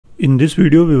In this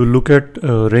video, we will look at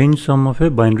range sum of a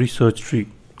binary search tree.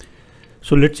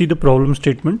 So let's see the problem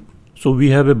statement. So we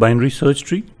have a binary search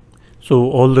tree. So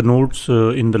all the nodes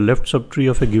in the left subtree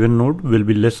of a given node will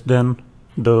be less than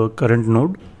the current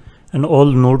node, and all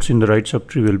nodes in the right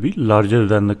subtree will be larger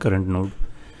than the current node.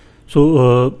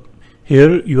 So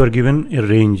here you are given a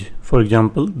range. For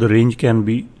example, the range can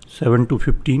be 7 to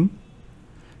 15,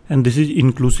 and this is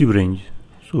inclusive range.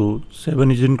 So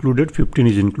 7 is included, 15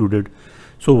 is included.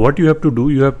 So what you have to do,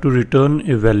 you have to return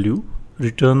a value,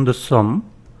 return the sum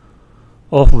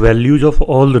of values of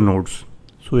all the nodes.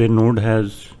 So a node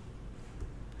has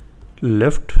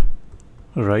left,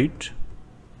 right,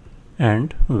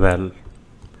 and val.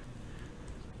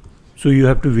 So you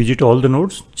have to visit all the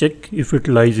nodes, check if it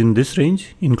lies in this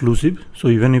range, inclusive. So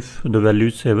even if the value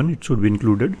is 7, it should be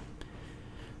included.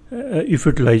 If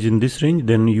it lies in this range,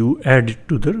 then you add it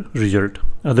to the result.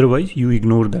 Otherwise, you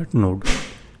ignore that node.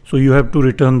 So you have to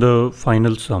return the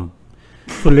final sum.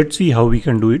 So let's see how we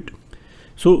can do it.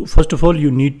 So first of all,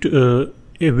 you need a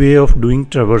way of doing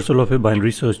traversal of a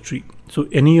binary search tree. So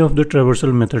any of the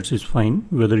traversal methods is fine,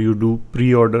 whether you do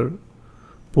pre-order,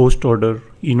 post-order,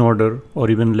 in-order,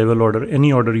 or even level order,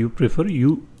 any order you prefer,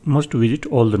 you must visit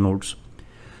all the nodes.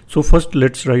 So first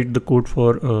let's write the code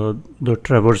for the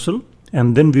traversal,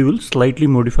 and then we will slightly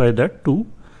modify that to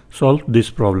solve this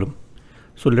problem.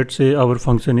 So let's say our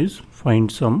function is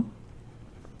find sum,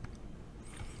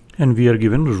 and we are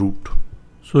given root.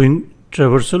 So in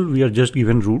traversal we are just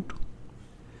given root.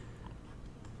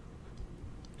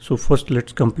 So first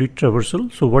let's complete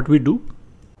traversal. So what we do,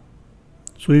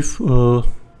 so if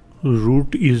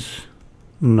root is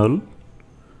null,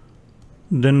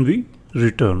 then we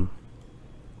return,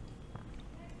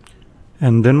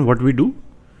 and then what we do,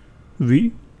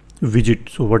 we visit.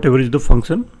 So whatever is the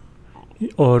function,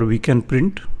 or we can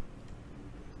print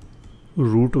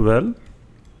root val.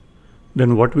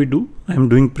 Then what we do, I am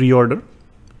doing pre-order,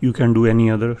 you can do any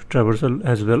other traversal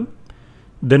as well.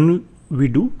 Then we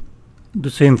do the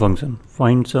same function,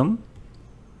 find sum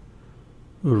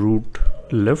root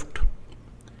left,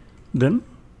 then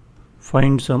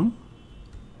find sum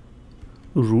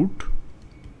root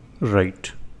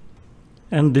right,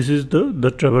 and this is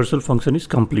the traversal function is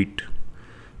complete.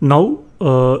 Now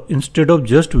instead of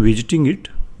just visiting it,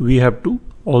 we have to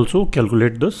also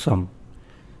calculate the sum.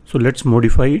 So let's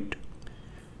modify it,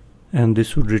 and this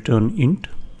should return int.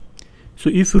 So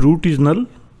if root is null,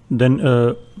 then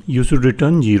you should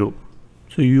return 0.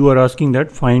 So you are asking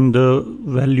that find the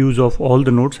values of all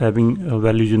the nodes having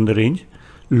values in the range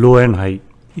low and high.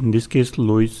 In this case,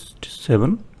 low is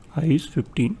 7, high is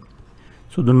 15.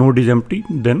 So the node is empty,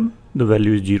 then the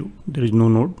value is 0. There is no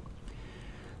node.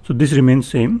 So this remains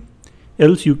same.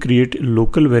 Else you create a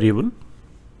local variable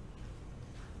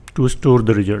to store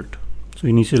the result. So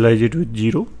initialize it with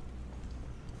 0.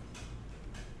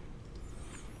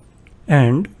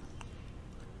 And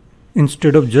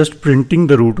instead of just printing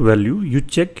the root value, you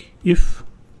check if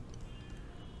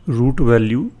root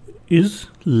value is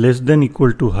less than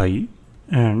equal to high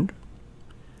and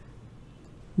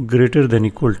greater than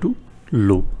equal to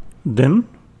low. Then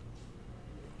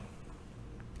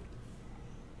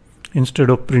instead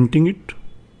of printing it,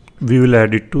 we will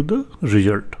add it to the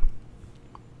result.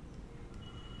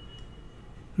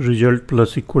 Result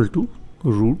plus equal to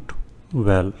root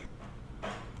val.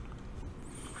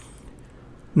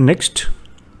 Next,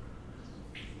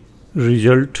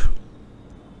 result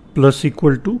plus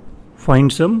equal to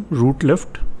find sum root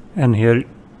left, and here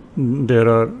there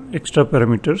are extra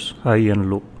parameters high and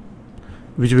low,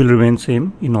 which will remain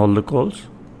same in all the calls.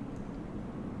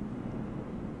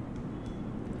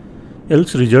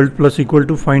 Else result plus equal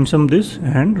to find sum this,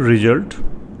 and result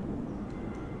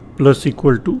plus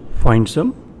equal to find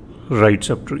sum right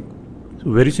subtree.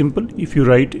 So very simple. If you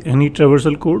write any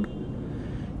traversal code,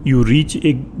 you reach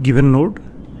a given node,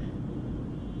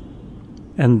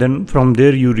 and then from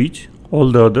there you reach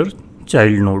all the other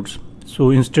child nodes. So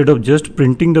instead of just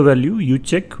printing the value, you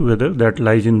check whether that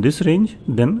lies in this range,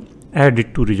 then add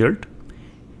it to result.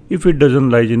 If it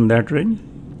doesn't lie in that range,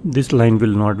 this line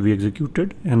will not be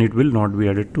executed and it will not be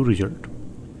added to result.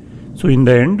 So in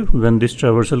the end, when this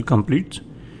traversal completes,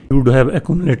 you would have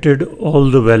accumulated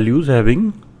all the values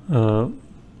having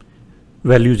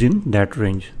values in that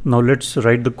range. Now let's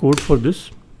write the code for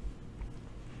this.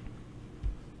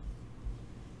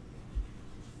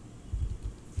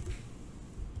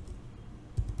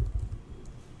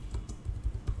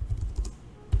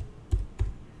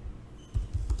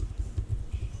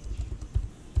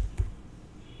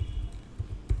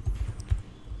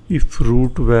 If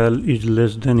root val is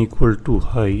less than equal to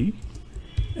high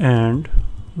and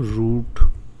root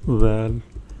val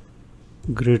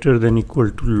greater than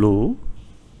equal to low,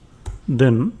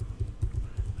 then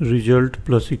result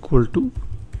plus equal to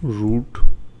root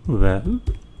val,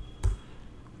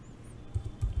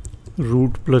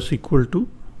 root plus equal to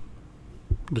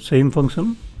the same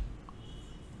function,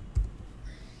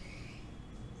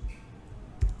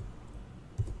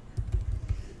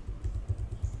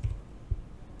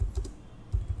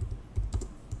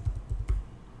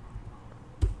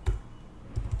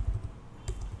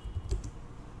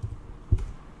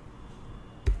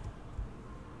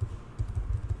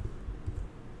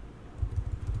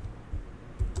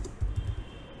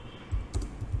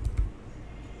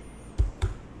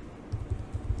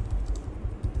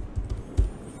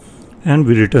 and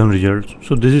we return results.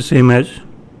 So this is same as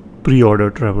pre-order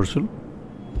traversal.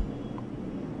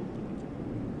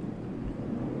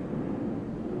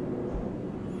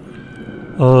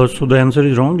 So the answer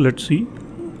is wrong. Let's see.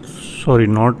 Sorry,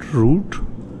 not root,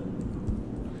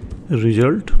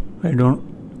 result. I don't.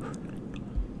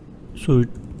 So it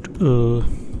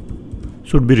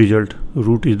should be result.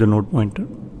 Root is the node pointer.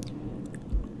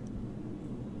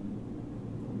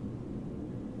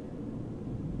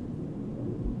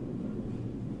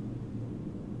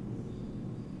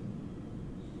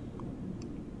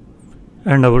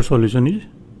 And our solution is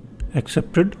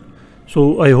accepted.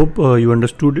 So I hope you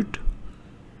understood it.